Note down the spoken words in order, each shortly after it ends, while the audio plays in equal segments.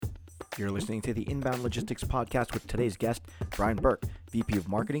You're listening to the Inbound Logistics Podcast with today's guest, Brian Burke, VP of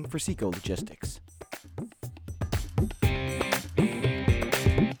Marketing for Seco Logistics.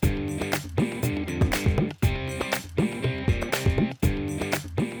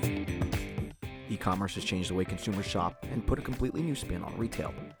 E-commerce has changed the way consumers shop and put a completely new spin on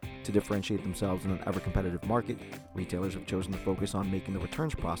retail. To differentiate themselves in an ever-competitive market, retailers have chosen to focus on making the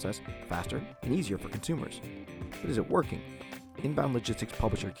returns process faster and easier for consumers. But is it working? Inbound Logistics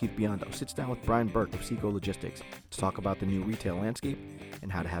publisher Keith Biondo sits down with Brian Burke of Seco Logistics to talk about the new retail landscape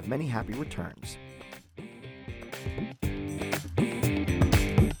and how to have many happy returns.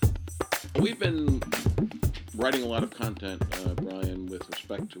 We've been writing a lot of content, Brian, with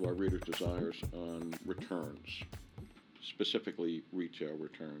respect to our readers' desires on returns, specifically retail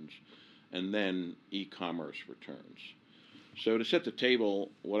returns, and then e-commerce returns. So to set the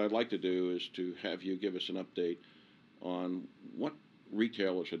table, what I'd like to do is to have you give us an update on what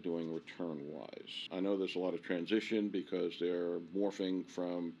retailers are doing return-wise. I know there's a lot of transition because they're morphing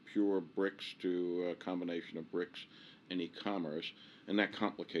from pure bricks to a combination of bricks and e-commerce, and that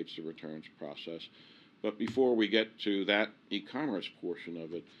complicates the returns process. But before we get to that e-commerce portion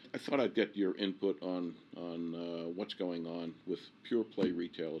of it, I thought I'd get your input on what's going on with pure play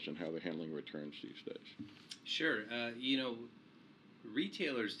retailers and how they're handling returns these days. Sure.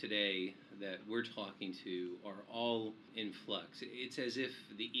 Retailers today that we're talking to are all in flux. It's as if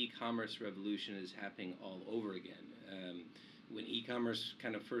the e-commerce revolution is happening all over again. When e-commerce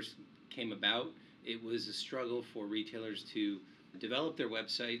kind of first came about, it was a struggle for retailers to develop their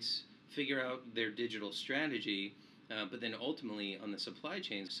websites, figure out their digital strategy, but then ultimately on the supply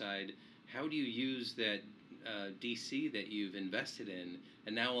chain side, how do you use that DC that you've invested in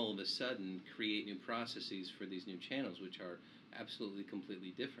and now all of a sudden create new processes for these new channels, which are absolutely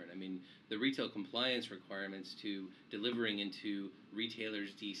completely different. I mean, the retail compliance requirements to delivering into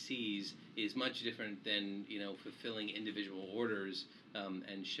retailers' DCs is much different than, fulfilling individual orders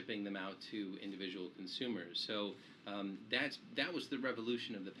and shipping them out to individual consumers. So that was the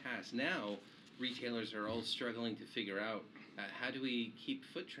revolution of the past. Now, retailers are all struggling to figure out how do we keep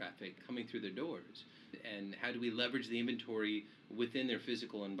foot traffic coming through their doors, and how do we leverage the inventory within their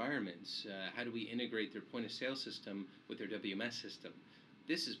physical environments? How do we integrate their point of sale system with their WMS system?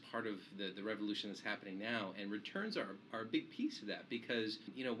 This is part of the revolution that's happening now, and returns are a big piece of that because,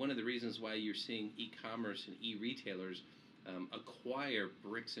 one of the reasons why you're seeing e-commerce and e-retailers acquire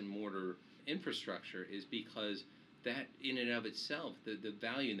bricks and mortar infrastructure is because that in and of itself, the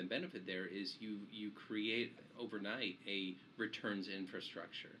value and the benefit there is you create overnight a returns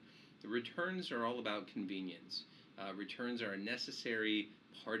infrastructure. The returns are all about convenience. Returns are a necessary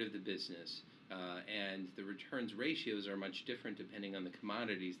part of the business, and the returns ratios are much different depending on the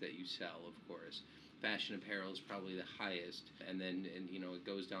commodities that you sell, of course. Fashion apparel is probably the highest, and it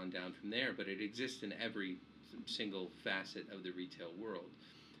goes down from there, but it exists in every single facet of the retail world.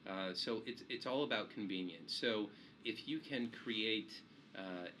 So it's all about convenience. So if you can create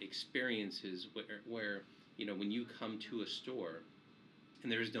experiences where when you come to a store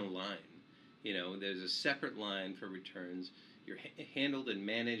and there's no line, there's a separate line for returns. You're handled and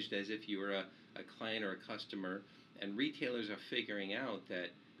managed as if you were a client or a customer, and retailers are figuring out that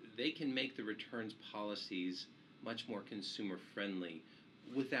they can make the returns policies much more consumer friendly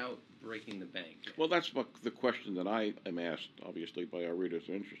without breaking the bank. Well, that's the question that I am asked, obviously, by our readers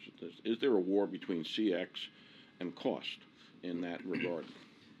who are interested in this. Is there a war between CX and cost in that regard?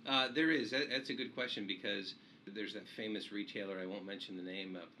 There is. That's a good question because there's that famous retailer, I won't mention the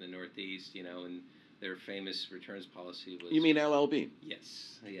name, up in the Northeast, and their famous returns policy was... You mean LLB?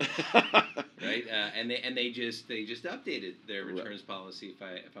 Yes. Right? And they just updated their returns policy,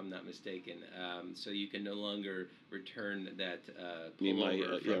 if I'm not mistaken. So you can no longer return that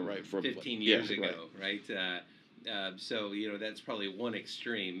pullover from 15 years ago, right? So that's probably one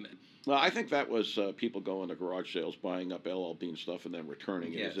extreme. Well, I think that was people going to garage sales, buying up LL Bean stuff, and then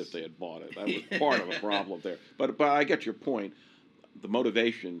returning it as if they had bought it. That was part of a problem there. But I get your point. The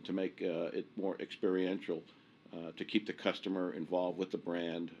motivation to make it more experiential, to keep the customer involved with the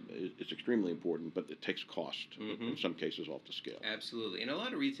brand, is extremely important, but it takes cost, in some cases off the scale. Absolutely. And a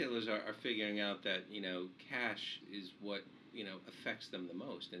lot of retailers are figuring out that, cash is what, affects them the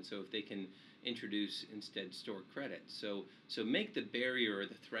most. And so if they can introduce instead store credit. So make the barrier or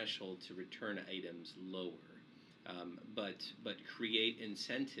the threshold to return items lower, but create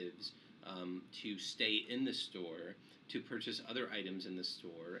incentives to stay in the store, to purchase other items in the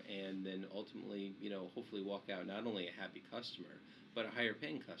store, and then ultimately, hopefully walk out not only a happy customer, but a higher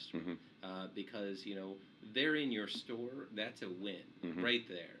paying customer, because, they're in your store, that's a win right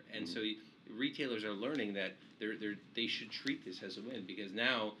there. And so retailers are learning that they should treat this as a win, because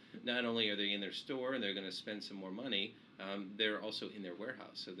now not only are they in their store and they're going to spend some more money, they're also in their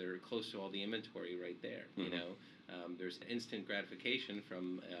warehouse, so they're close to all the inventory right there. There's instant gratification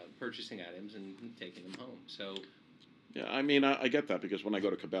from purchasing items and taking them home. So. Yeah, I mean, I get that because when I go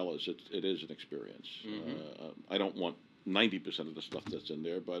to Cabela's, it is an experience. I don't want 90% of the stuff that's in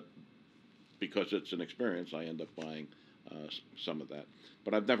there, but because it's an experience, I end up buying some of that.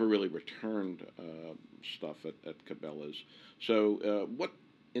 But I've never really returned stuff at Cabela's. So what,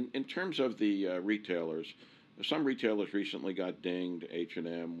 in terms of the retailers, some retailers recently got dinged,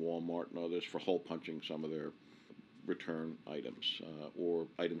 H&M, Walmart, and others, for hole punching some of their return items or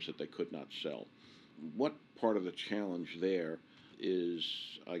items that they could not sell. What part of the challenge there is,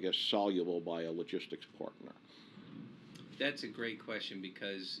 I guess, soluble by a logistics partner? That's a great question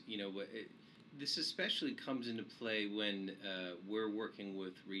because, this especially comes into play when we're working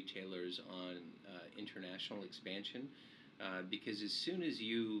with retailers on international expansion. Because as soon as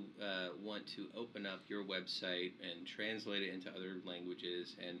you want to open up your website and translate it into other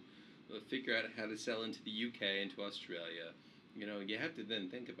languages and figure out how to sell into the UK and to Australia, you have to then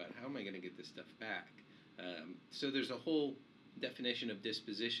think about how am I going to get this stuff back. So there's a whole definition of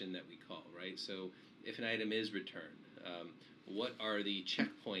disposition that we call, right? So if an item is returned, what are the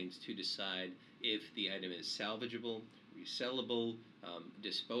checkpoints to decide if the item is salvageable, resellable,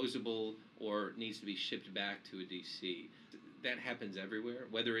 disposable, or needs to be shipped back to a DC? That happens everywhere,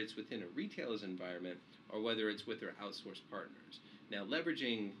 whether it's within a retailer's environment or whether it's with their outsourced partners. Now,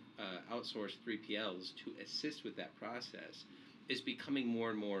 leveraging outsourced 3PLs to assist with that process is becoming more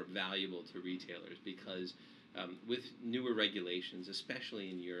and more valuable to retailers because with newer regulations, especially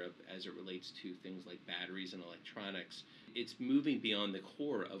in Europe as it relates to things like batteries and electronics, it's moving beyond the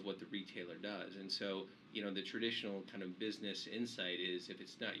core of what the retailer does. And so, the traditional kind of business insight is if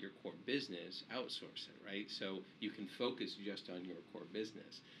it's not your core business, outsource it, right? So you can focus just on your core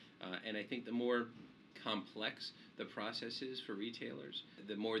business. And I think the more complex the process is for retailers,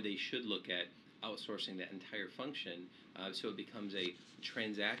 the more they should look at outsourcing that entire function so it becomes a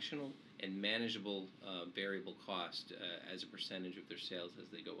transactional and manageable variable cost as a percentage of their sales as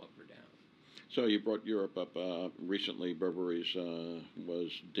they go up or down. So you brought Europe up. Recently, Burberry's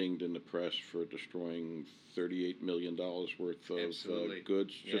was dinged in the press for destroying $38 million worth of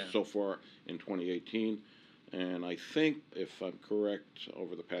goods just so far in 2018. And I think, if I'm correct,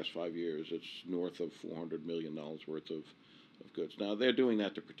 over the past 5 years, it's north of $400 million worth of goods. Now, they're doing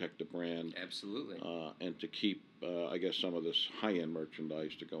that to protect the brand. Absolutely. And to keep, I guess, some of this high-end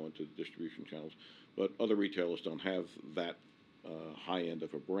merchandise to go into the distribution channels. But other retailers don't have that high end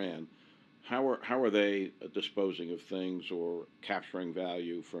of a brand. How are they disposing of things or capturing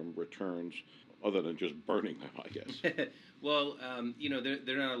value from returns other than just burning them, I guess? Well,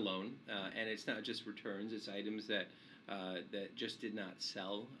 they're not alone, and it's not just returns. It's items that just did not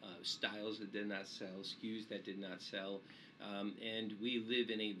sell, styles that did not sell, SKUs that did not sell, and we live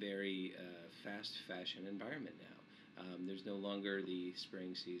in a very fast fashion environment now. There's no longer the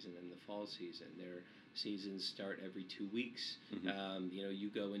spring season and the fall season. Their seasons start every 2 weeks. Mm-hmm. You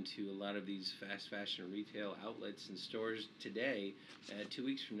go into a lot of these fast fashion retail outlets and stores today. 2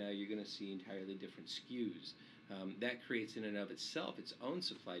 weeks from now, you're going to see entirely different SKUs. That creates in and of itself its own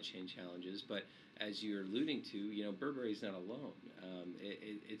supply chain challenges, but as you're alluding to, Burberry's not alone.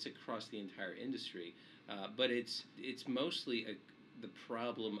 It's across the entire industry, but it's mostly the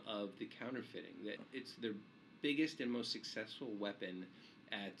problem of the counterfeiting. That it's their biggest and most successful weapon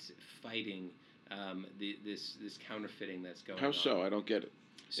at fighting this counterfeiting that's going on. How so? I don't get it.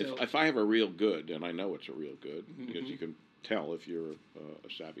 So, if I have a real good, and I know it's a real good, mm-hmm. because you can tell if you're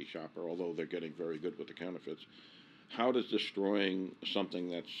a savvy shopper, although they're getting very good with the counterfeits, how does destroying something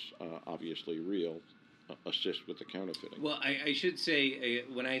that's obviously real assist with the counterfeiting? Well, I should say,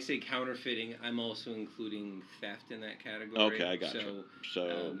 when I say counterfeiting, I'm also including theft in that category. Okay, I got you.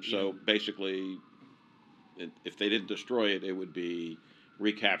 So basically, if they didn't destroy it, it would be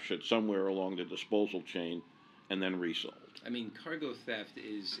recaptured somewhere along the disposal chain and then resold. I mean, cargo theft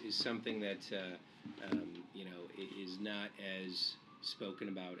is something that is not as spoken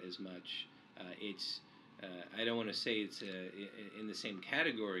about as much. I don't want to say it's in the same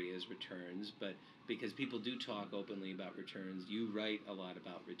category as returns, but because people do talk openly about returns, you write a lot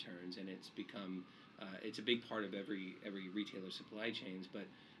about returns, and it's become it's a big part of every retailer supply chains. But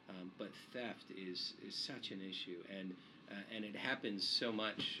theft is such an issue, and it happens so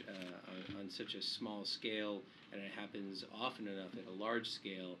much on such a small scale, and it happens often enough at a large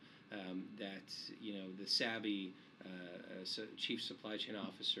scale that the savvy chief supply chain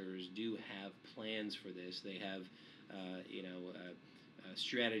officers do have plans for this. They have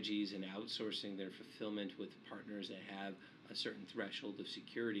strategies in outsourcing their fulfillment with partners that have a certain threshold of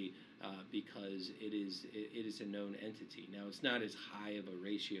security because it is a known entity. Now, it's not as high of a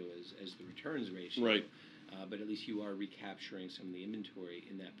ratio as the returns ratio, Right. But at least you are recapturing some of the inventory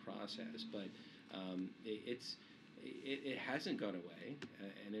in that process. But it hasn't gone away,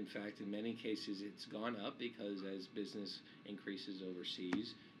 and in fact, in many cases, it's gone up because as business increases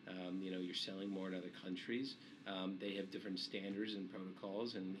overseas, you're selling more in other countries. They have different standards and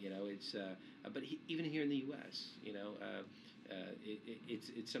protocols, and it's. But even here in the U.S.,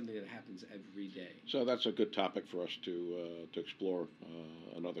 it's something that happens every day. So that's a good topic for us to explore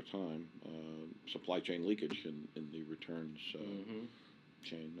another time. Supply chain leakage in the returns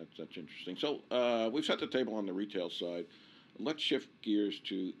chain. That's interesting. So we've set the table on the retail side. Let's shift gears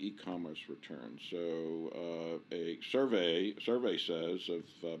to e-commerce returns. So a survey says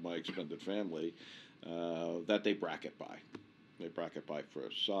of my extended family that they bracket buy. They bracket buy for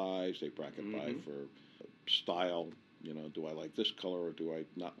size. They bracket buy for style. Do I like this color or do I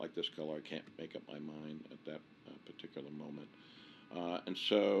not like this color? I can't make up my mind at that particular moment. And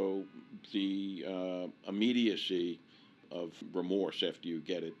so the immediacy of remorse after you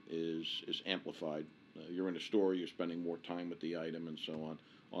get it is amplified. You're in a store, you're spending more time with the item and so on.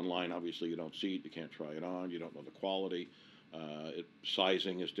 Online, obviously, you don't see it, you can't try it on, you don't know the quality.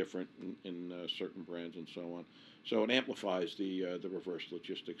 Sizing is different in certain brands and so on. So it amplifies the reverse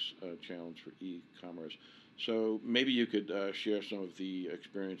logistics challenge for e-commerce. So maybe you could share some of the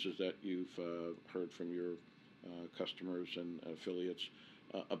experiences that you've heard from your customers and affiliates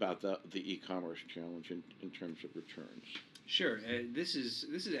about the e-commerce challenge in terms of returns. Sure, this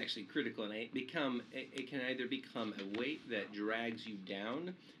is actually critical, and it can either become a weight that drags you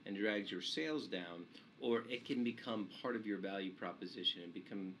down and drags your sales down, or it can become part of your value proposition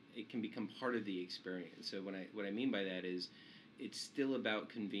and it can become part of the experience. So what I mean by that is, it's still about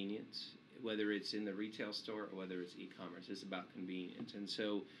convenience, whether it's in the retail store or whether it's e-commerce. It's about convenience, and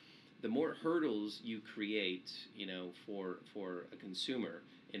so the more hurdles you create, for a consumer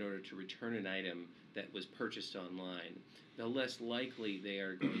in order to return an item that was purchased online, the less likely they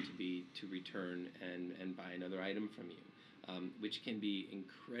are going to be to return and buy another item from you, which can be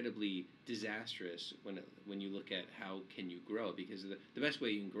incredibly disastrous when you look at how can you grow, because the best way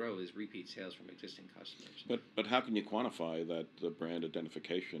you can grow is repeat sales from existing customers. But how can you quantify that the brand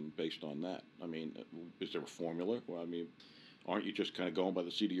identification based on that? I mean, is there a formula? Well, I mean, aren't you just kind of going by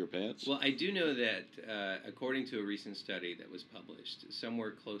the seat of your pants? Well, I do know that according to a recent study that was published,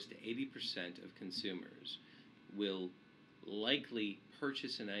 somewhere close to 80% of consumers will likely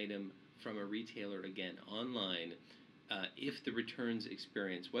purchase an item from a retailer again online if the returns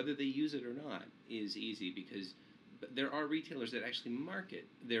experience, whether they use it or not, is easy, because there are retailers that actually market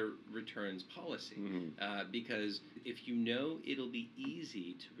their returns policy because if you know it'll be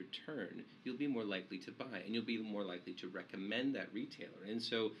easy to return, you'll be more likely to buy, and you'll be more likely to recommend that retailer. And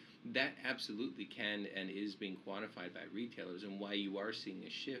so that absolutely can and is being quantified by retailers, and why you are seeing a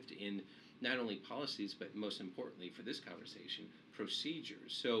shift in not only policies, but most importantly for this conversation,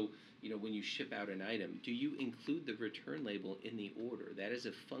 procedures. So, when you ship out an item, do you include the return label in the order? That is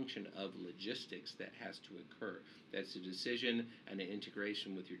a function of logistics that has to occur. That's a decision and an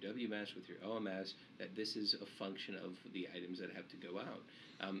integration with your WMS, with your OMS, that this is a function of the items that have to go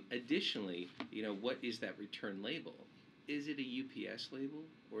out. Additionally, what is that return label? Is it a UPS label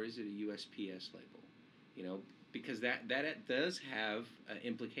or is it a USPS label? Because that does have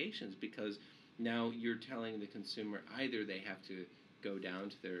implications, because now you're telling the consumer either they have to go down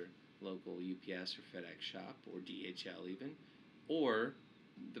to their local UPS or FedEx shop, or DHL even, or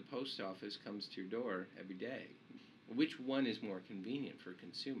the post office comes to your door every day. Which one is more convenient for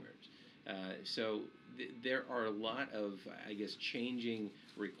consumers? So there are a lot of, changing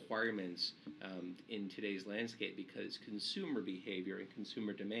requirements in today's landscape, because consumer behavior and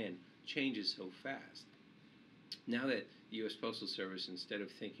consumer demand changes so fast. Now that the U.S. Postal Service, instead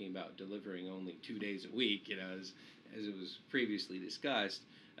of thinking about delivering only 2 days a week, as it was previously discussed,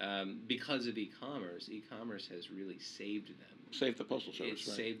 because of e-commerce has really saved them. Saved the Postal Service,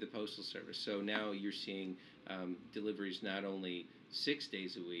 right? Saved the Postal Service. So now you're seeing deliveries not only 6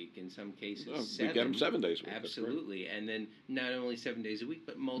 days a week, in some cases 7. We get them 7 days a week. Absolutely. And then not only 7 days a week,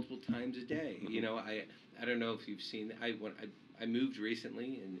 but multiple times a day. I don't know if you've seen, I moved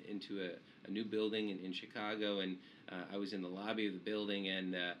recently into a new building in Chicago, and I was in the lobby of the building,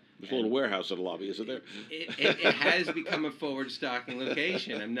 and there's a little warehouse at the lobby, isn't there? It has become a forward stocking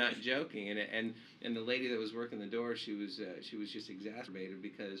location. I'm not joking. And the lady that was working the door, she was just exacerbated,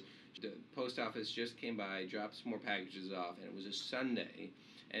 because the post office just came by, dropped some more packages off, and it was a Sunday.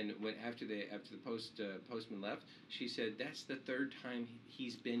 And when after the postman left, she said that's the third time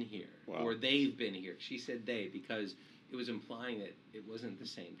he's been here, wow. or they've been here. She said they, because it was implying that it wasn't the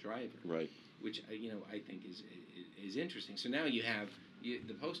same driver, Right. which I think is interesting. So now you have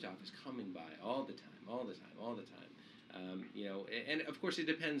the post office coming by all the time, all the time, all the time. And of course it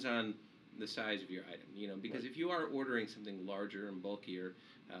depends on the size of your item, because Right. if you are ordering something larger and bulkier,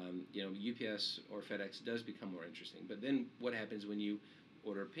 UPS or FedEx does become more interesting. But then what happens when you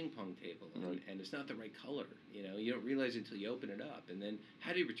order a ping pong table and it's not the right color? You don't realize it until you open it up. And then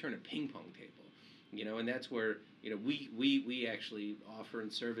how do you return a ping pong table? And that's where we actually offer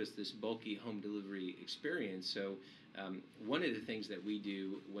and service this bulky home delivery experience. So one of the things that we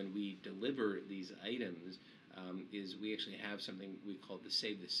do when we deliver these items is we actually have something we call the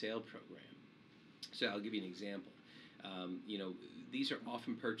Save the Sale program. So I'll give you an example. These are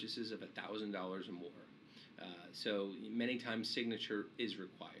often purchases of $1,000 or more. So many times signature is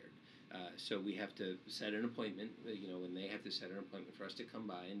required. So we have to set an appointment, and they have to set an appointment for us to come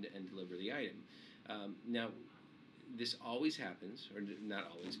by and deliver the item. Now, this always happens, or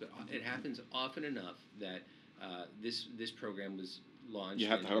not always, but it happens often enough that this program was launched. You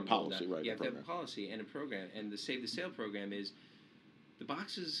have to have a policy, right? You have to have a policy and a program. And the Save the Sale program is the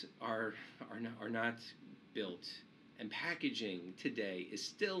boxes are not built, and packaging today is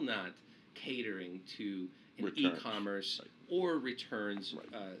still not catering to an Returns. e-commerce or returns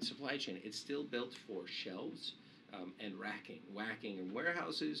supply chain. It's still built for shelves and whacking in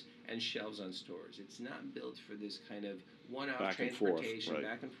warehouses and shelves on stores. It's not built for this kind of one-off Back and forth, transportation, right.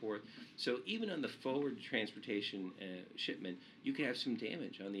 back and forth. So even on the forward transportation shipment, you can have some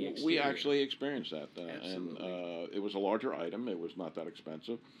damage on the exterior. We actually experienced that, Absolutely. and it was a larger item. It was not that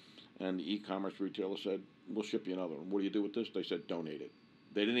expensive, and the e-commerce retailer said, "We'll ship you another one." What do you do with this? They said, "Donate it."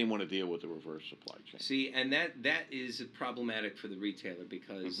 They didn't even want to deal with the reverse supply chain. See, and that is problematic for the retailer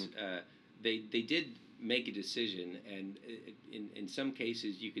because they did make a decision, and in some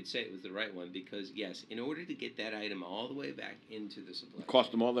cases you could say it was the right one because yes, in order to get that item all the way back into the supply It cost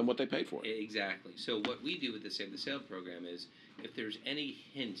chain, them more than what they paid for it. Exactly. So what we do with the Save the Sale program is if there's any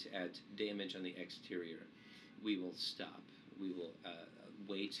hint at damage on the exterior, we will stop. We will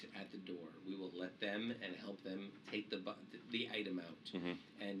wait at the door. We will let them and help them take the item out. Mhm.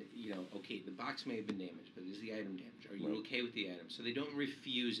 And okay, the box may have been damaged, but is the item damaged? Are you Right. okay with the item? So they don't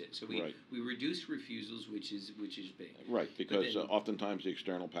refuse it. So we reduce refusals, which is big. Right, because then- oftentimes the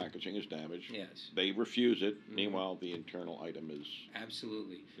external packaging is damaged. Yes. They refuse it. Meanwhile, the internal item is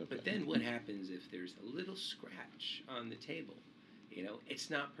Absolutely. Okay. But then what happens if there's a little scratch on the table? It's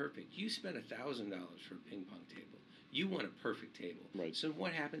not perfect. You spent $1,000 for a ping pong table. You want a perfect table. Right. So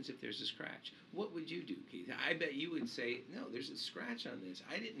what happens if there's a scratch? What would you do, Keith? I bet you would say, no, there's a scratch on this.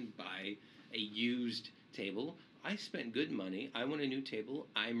 I didn't buy a used table. I spent good money. I want a new table.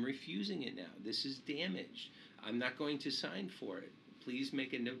 I'm refusing it now. This is damaged. I'm not going to sign for it. Please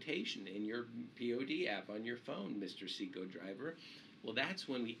make a notation in your POD app on your phone, Mr. Seco driver. Well, that's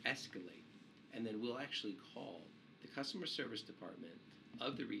when we escalate. And then we'll actually call the customer service department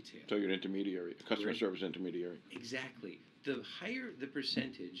of the retailer. so you're an intermediary, customer Right. service intermediary. Exactly. The higher the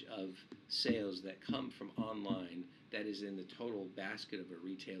percentage of sales that come from online that is in the total basket of a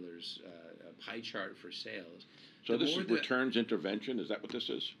retailer's pie chart for sales. So the this more is returns intervention. Is that what this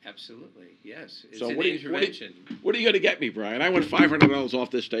is? Absolutely, yes. It's So an what do you- intervention. What are you going to get me, Brian? I want $500 off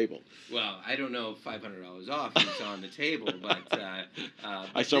this table. Well, I don't know if $500 off is on the table, but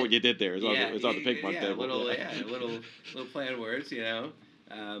I saw what you did there. It's on the ping pong yeah, table. a little play on words, a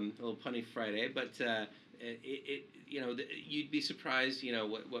little punny Friday. But you'd be surprised,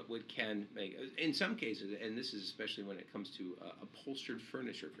 what can make. In some cases, and this is especially when it comes to upholstered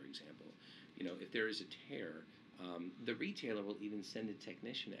furniture, for example. If there is a tear, the retailer will even send a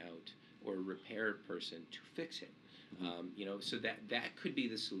technician out or a repair person to fix it. So that could be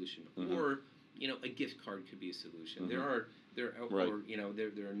the solution, or a gift card could be a solution. There are Right.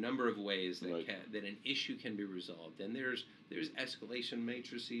 there are a number of ways that Right. that an issue can be resolved, and there's escalation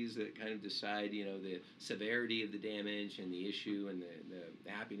matrices that kind of decide the severity of the damage and the issue and the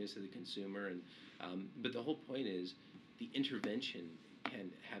happiness of the consumer, and but the whole point is the intervention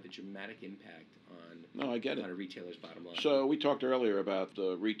can have a dramatic impact on No, I get it. on a retailer's bottom line. So we talked earlier about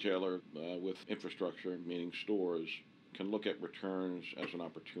the retailer with infrastructure, meaning stores, can look at returns as an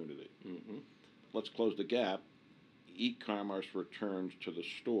opportunity. Mm-hmm. Let's close the gap. E-commerce returns to the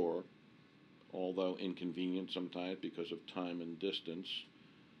store, although inconvenient sometimes because of time and distance.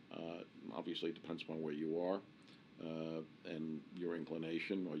 Obviously, it depends upon where you are and your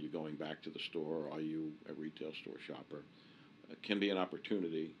inclination. Are you going back to the store? Are you a retail store shopper? It can be an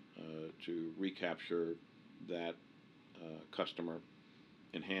opportunity to recapture that customer,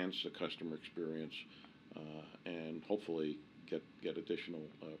 enhance the customer experience, and hopefully get additional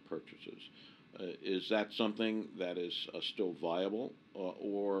purchases. Is that something that is still viable,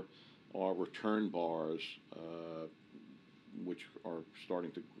 or are return bars, which are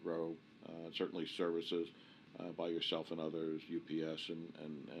starting to grow, certainly services by yourself and others, UPS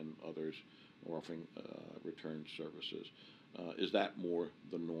and others are offering return services. Is that more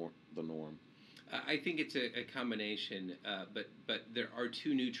the norm? I think it's a combination, but there are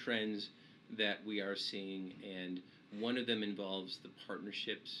two new trends that we are seeing, and one of them involves the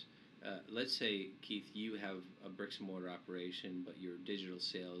partnerships. Let's say, Keith, you have a bricks and mortar operation, but your digital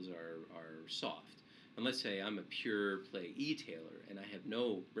sales are soft. And let's say I'm a pure play e-tailer and I have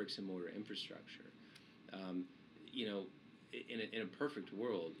no bricks and mortar infrastructure. Um, you know, in a perfect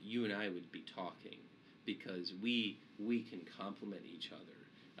world, you and I would be talking because we can complement each other.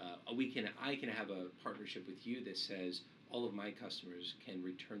 I can have a partnership with you that says all of my customers can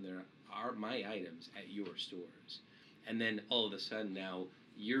return my items at your stores, and then all of a sudden now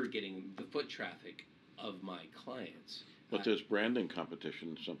you're getting the foot traffic of my clients. But there's branding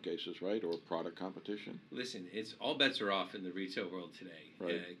competition in some cases, right, or product competition. Listen, it's all bets are off in the retail world today.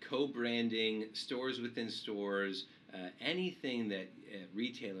 Right. Co-branding, stores within stores, anything that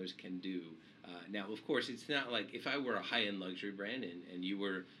retailers can do. Now, of course, it's not like if I were a high-end luxury brand and you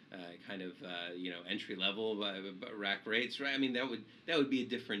were kind of entry-level rack rates, right? I mean, that would be a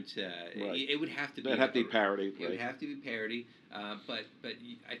different. Right. It would have to be. That'd have to be parity. It would have to be parity. But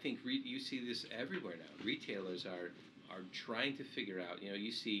I think you see this everywhere now. Retailers are trying to figure out.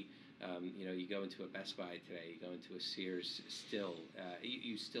 You see. You go into a Best Buy today, you go into a Sears. Still,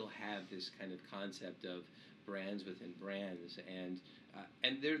 you still have this kind of concept of brands within brands, and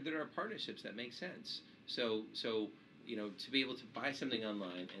there are partnerships that make sense. So to be able to buy something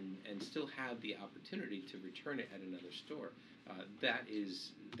online and still have the opportunity to return it at another store,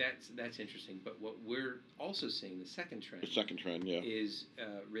 that's interesting. But what we're also seeing, the second trend, yeah, is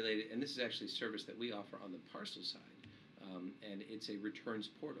related, and this is actually a service that we offer on the parcel side, and it's a returns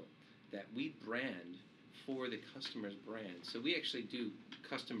portal that we brand for the customer's brand. So we actually do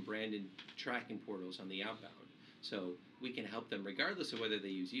custom branded tracking portals on the outbound. So we can help them regardless of whether they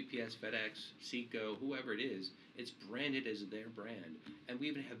use UPS, FedEx, Seco, whoever it is. It's branded as their brand. And we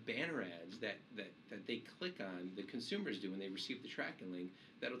even have banner ads that they click on, the consumers do when they receive the tracking link,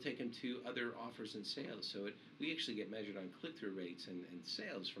 that'll take them to other offers and sales. So we actually get measured on click-through rates and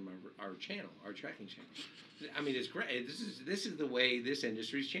sales from our channel, our tracking channel. I mean, it's great. This is the way this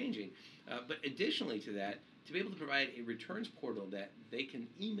industry is changing. But additionally to that, to be able to provide a returns portal that they can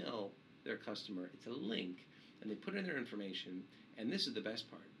email their customer, it's a link, and they put in their information, and this is the best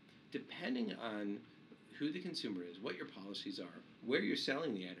part. Depending on who the consumer is, what your policies are, where you're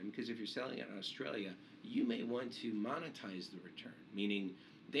selling the item, because if you're selling it in Australia, you may want to monetize the return, meaning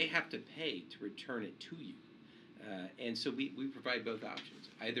they have to pay to return it to you. And so we provide both options.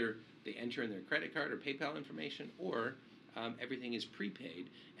 Either they enter in their credit card or PayPal information, or everything is prepaid,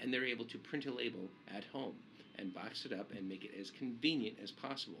 and they're able to print a label at home and box it up and make it as convenient as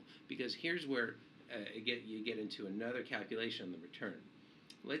possible. Because here's where you get into another calculation on the return.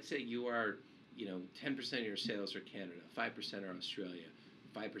 Let's say you are, 10% of your sales are Canada, 5% are Australia,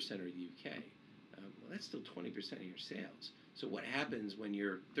 5% are UK. Well, that's still 20% of your sales. So what happens when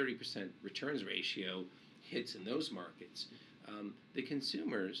your 30% returns ratio hits in those markets? The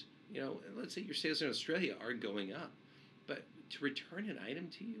consumers, let's say your sales in Australia are going up, but to return an item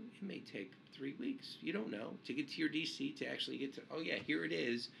to you, it may take 3 weeks. You don't know. To get to your DC, to actually get to, oh yeah, here it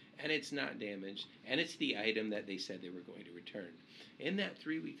is, and it's not damaged, and it's the item that they said they were going to return. In that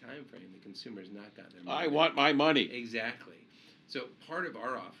 3-week time frame, the consumer's not gotten their money. I want my money. Exactly. So part of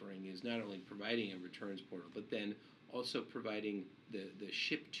our offering is not only providing a returns portal, but then also providing the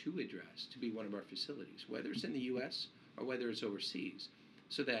ship-to address to be one of our facilities, whether it's in the U.S. or whether it's overseas,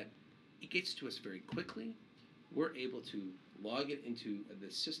 so that it gets to us very quickly. We're able to log it into the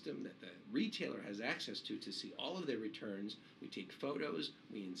system that the retailer has access to see all of their returns. We take photos,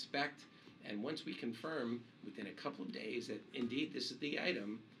 we inspect, and once we confirm within a couple of days that indeed this is the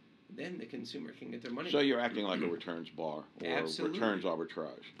item, then the consumer can get their money So back. you're acting like a returns bar or Absolutely. returns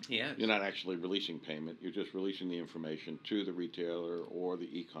arbitrage. Yes. You're not actually releasing payment. You're just releasing the information to the retailer or the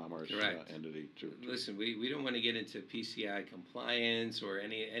e-commerce entity. Listen, we don't want to get into PCI compliance or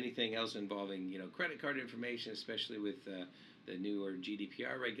anything else involving credit card information, especially with the newer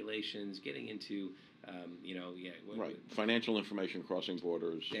GDPR regulations. Getting into financial information crossing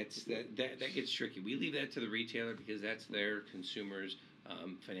borders. That gets tricky. We leave that to the retailer because that's their consumers'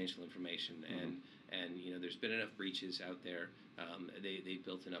 financial information, and there's been enough breaches out there. They've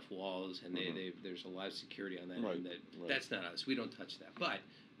built enough walls, and there's a lot of security on that. And that's not us. We don't touch that. But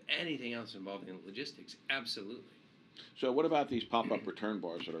anything else involving logistics, absolutely. So what about these pop-up return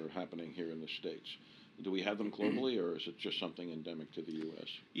bars that are happening here in the States? Do we have them globally, or is it just something endemic to the U.S.?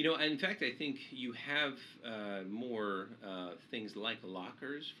 In fact, I think you have more things like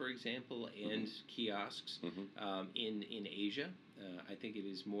lockers, for example, and kiosks in Asia. I think it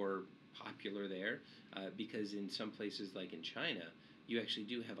is more popular there because in some places, like in China, you actually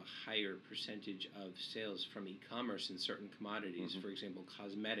do have a higher percentage of sales from e-commerce in certain commodities. For example,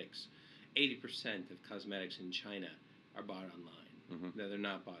 cosmetics. 80% of cosmetics in China are bought online. No, they're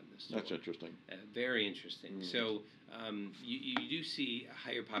not bought in the store. That's interesting. Very interesting. So you do see a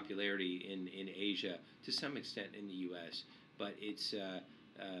higher popularity in Asia, to some extent in the U.S., but it's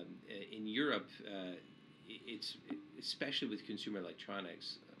in Europe, it's especially with consumer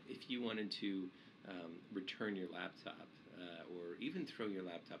electronics, if you wanted to return your laptop or even throw your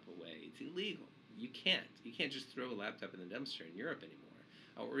laptop away, it's illegal. You can't just throw a laptop in the dumpster in Europe anymore,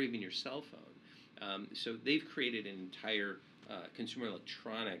 or even your cell phone. So they've created an entire consumer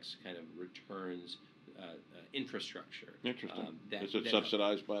electronics kind of returns infrastructure. Interesting. Is it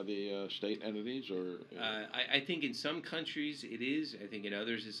subsidized by the state entities, or? I think in some countries it is. I think in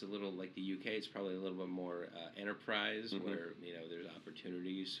others it's a little, like the UK, it's probably a little bit more enterprise, where there's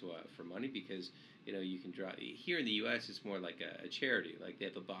opportunities for money, because you can drop. Here in the U.S. it's more like a charity. Like they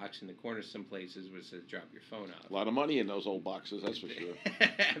have a box in the corner some places where it says drop your phone off. A lot of money in those old boxes, that's for sure.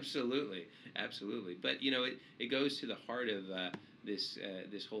 Absolutely. But it goes to the heart of this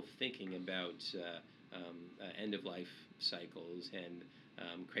whole thinking about end of life cycles and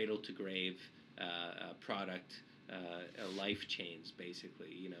cradle to grave product life chains,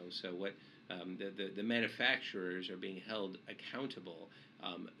 basically. So what the manufacturers are being held accountable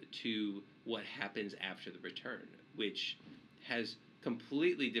to what happens after the return, which has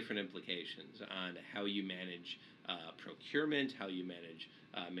completely different implications on how you manage procurement, how you manage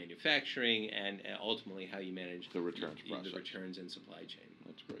manufacturing, and ultimately how you manage the returns process. The returns and supply chain.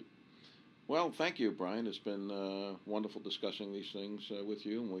 That's great. Well, thank you, Brian. It's been wonderful discussing these things with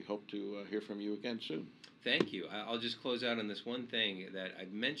you, and we hope to hear from you again soon. Thank you. I'll just close out on this one thing, that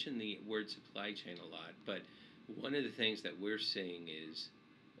I've mentioned the word supply chain a lot, but one of the things that we're seeing is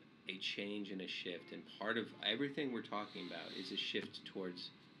a change and a shift, and part of everything we're talking about is a shift towards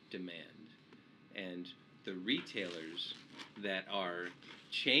demand. And the retailers that are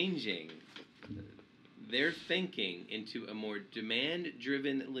changing their thinking into a more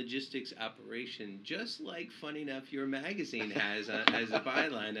demand-driven logistics operation, just like, funny enough, your magazine has as a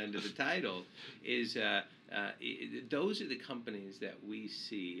byline under the title, is those are the companies that we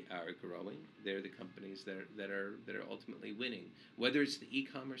see are growing. They're the companies that are ultimately winning, whether it's the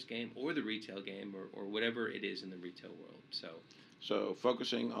e-commerce game or the retail game or whatever it is in the retail world. So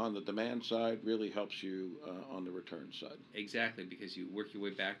focusing on the demand side really helps you on the return side. Exactly, because you work your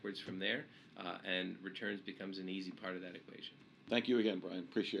way backwards from there, and returns becomes an easy part of that equation. Thank you again, Brian.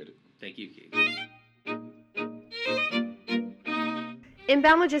 Appreciate it. Thank you, Keith.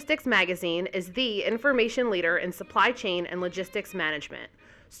 Inbound Logistics Magazine is the information leader in supply chain and logistics management.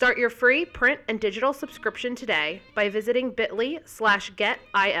 Start your free print and digital subscription today by visiting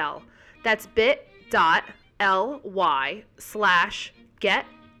bit.ly/getil. That's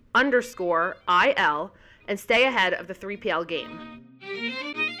bit.ly/get_IL and stay ahead of the 3PL game.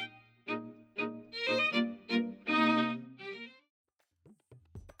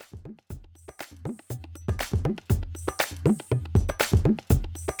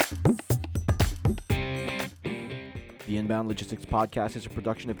 The Inbound Logistics Podcast is a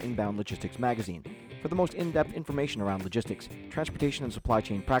production of Inbound Logistics Magazine. For the most in-depth information around logistics, transportation, and supply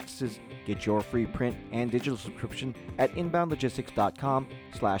chain practices, get your free print and digital subscription at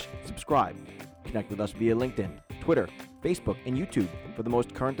inboundlogistics.com/subscribe. Connect with us via LinkedIn, Twitter, Facebook, and YouTube for the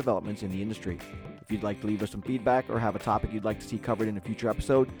most current developments in the industry. If you'd like to leave us some feedback or have a topic you'd like to see covered in a future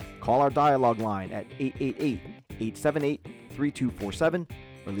episode, call our dialogue line at 888-878-3247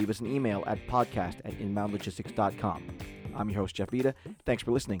 or leave us an email at podcast@inboundlogistics.com. I'm your host, Jeff Vita. Thanks for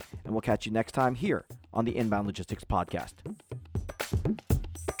listening, and we'll catch you next time here on the Inbound Logistics Podcast.